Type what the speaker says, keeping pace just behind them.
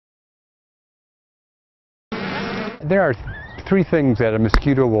There are three things that a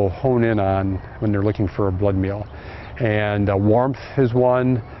mosquito will hone in on when they're looking for a blood meal. And warmth is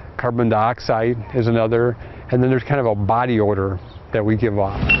one, carbon dioxide is another, and then there's kind of a body odor that we give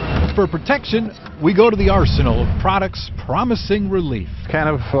off. For protection, we go to the arsenal of products promising relief. Kind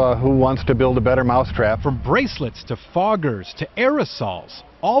of who wants to build a better mousetrap. From bracelets to foggers to aerosols,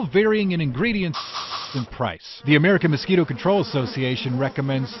 all varying in ingredients and price. The American Mosquito Control Association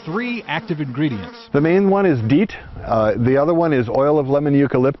recommends 3 active ingredients. The main one is DEET, the other one is oil of lemon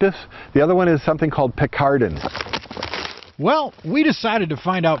eucalyptus, the other one is something called picardin. Well, we decided to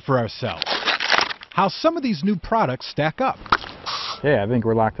find out for ourselves how some of these new products stack up. Yeah, I think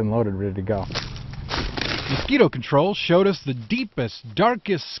we're locked and loaded, ready to go. Mosquito Control showed us the deepest,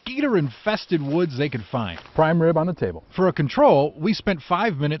 darkest, skeeter-infested woods they could find. Prime rib on the table. For a control, we spent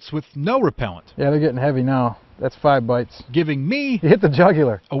 5 minutes with no repellent. Yeah, they're getting heavy now. That's 5 bites. Giving me You hit the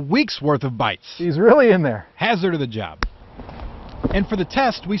jugular. a week's worth of bites. He's really in there. Hazard of the job. And for the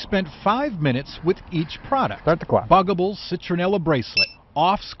test, we spent 5 minutes with each product. Start the clock. Buggable's Citronella Bracelet,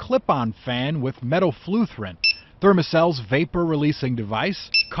 Off's Clip-On Fan with Metofluthrin, Thermacel's Vapor Releasing Device,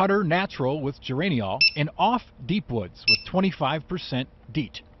 Cutter Natural with Geraniol, and Off Deepwoods with 25%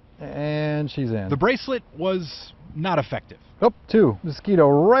 DEET. And she's in. The bracelet was not effective. Oh, 2. Mosquito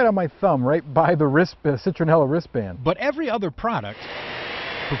right on my thumb, right by the citronella wristband. But every other product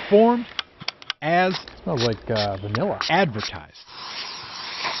performed as Smells like vanilla. advertised.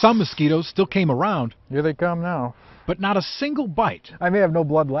 Some mosquitoes still came around, Here they come now. but not a single bite I may have no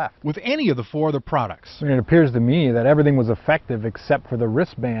blood left. with any of the 4 other products. I mean, it appears to me that everything was effective except for the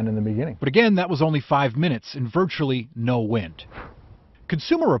wristband in the beginning. But again, that was only 5 minutes and virtually no wind.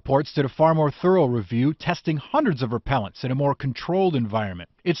 Consumer Reports did a far more thorough review, testing hundreds of repellents in a more controlled environment.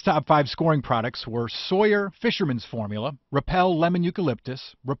 Its top 5 scoring products were Sawyer Fisherman's Formula, Repel Lemon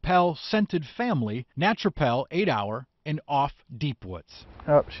Eucalyptus, Repel Scented Family, Natrapel 8 Hour, and Off Deepwoods.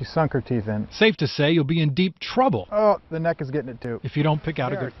 Oh, she sunk her teeth in. Safe to say you'll be in deep trouble Oh, the neck is getting it too. if you don't pick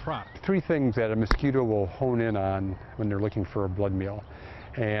out a There good product. Three things that a mosquito will hone in on when they're looking for a blood meal.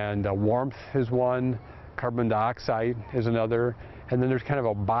 And warmth is one, carbon dioxide is another, and then there's kind of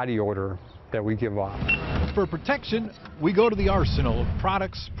a body odor that we give off. For protection, we go to the arsenal of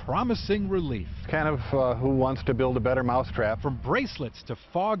products promising relief. Kind of who wants to build a better mousetrap. From bracelets to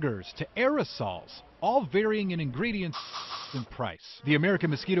foggers to aerosols, all varying in ingredients and price. The American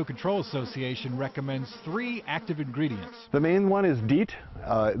Mosquito Control Association recommends 3 active ingredients. The main one is DEET,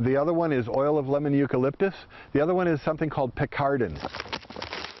 the other one is oil of lemon eucalyptus, the other one is something called picardin.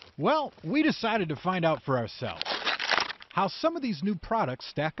 Well, we decided to find out for ourselves how some of these new products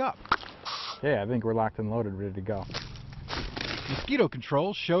stack up. Yeah, I think we're locked and loaded, ready to go. Mosquito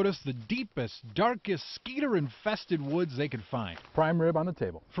Control showed us the deepest, darkest, skeeter-infested woods they could find. Prime rib on the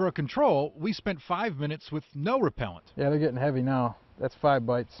table. For a control, we spent 5 minutes with no repellent. Yeah, they're getting heavy now. That's 5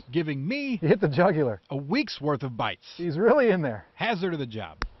 bites. Giving me You hit the jugular. a week's worth of bites. He's really in there. Hazard of the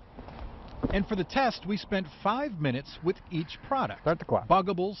job. And for the test, we spent 5 minutes with each product. Start the clock.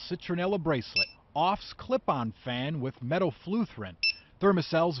 Buggable's Citronella Bracelet, Off's Clip-On Fan with Metofluthrin,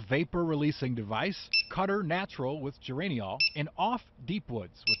 Thermacel's Vapor Releasing Device, Cutter Natural with Geraniol, and Off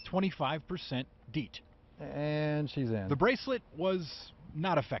Deepwoods with 25% DEET. And she's in. The bracelet was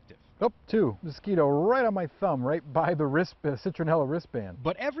not effective. Oh, 2. Mosquito right on my thumb, right by the citronella wristband.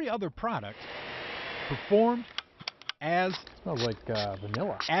 But every other product performed as Smells like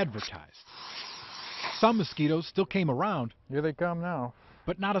vanilla. advertised. Some mosquitoes still came around, Here they come now.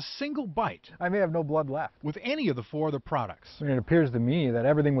 but not a single bite I may have no blood left. with any of the 4 other products. I mean, it appears to me that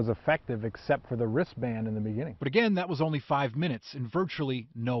everything was effective except for the wristband in the beginning. But again, that was only 5 minutes and virtually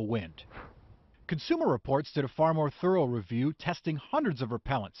no wind. Consumer Reports did a far more thorough review, testing hundreds of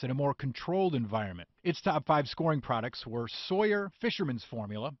repellents in a more controlled environment. Its top 5 scoring products were Sawyer Fisherman's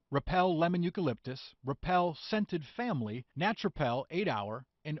Formula, Repel Lemon Eucalyptus, Repel Scented Family, Natrapel 8 Hour,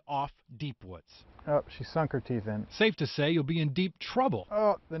 and Off Deepwoods. Oh, she sunk her teeth in. Safe to say you'll be in deep trouble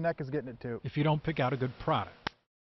Oh, the neck is getting it too. if you don't pick out a good product.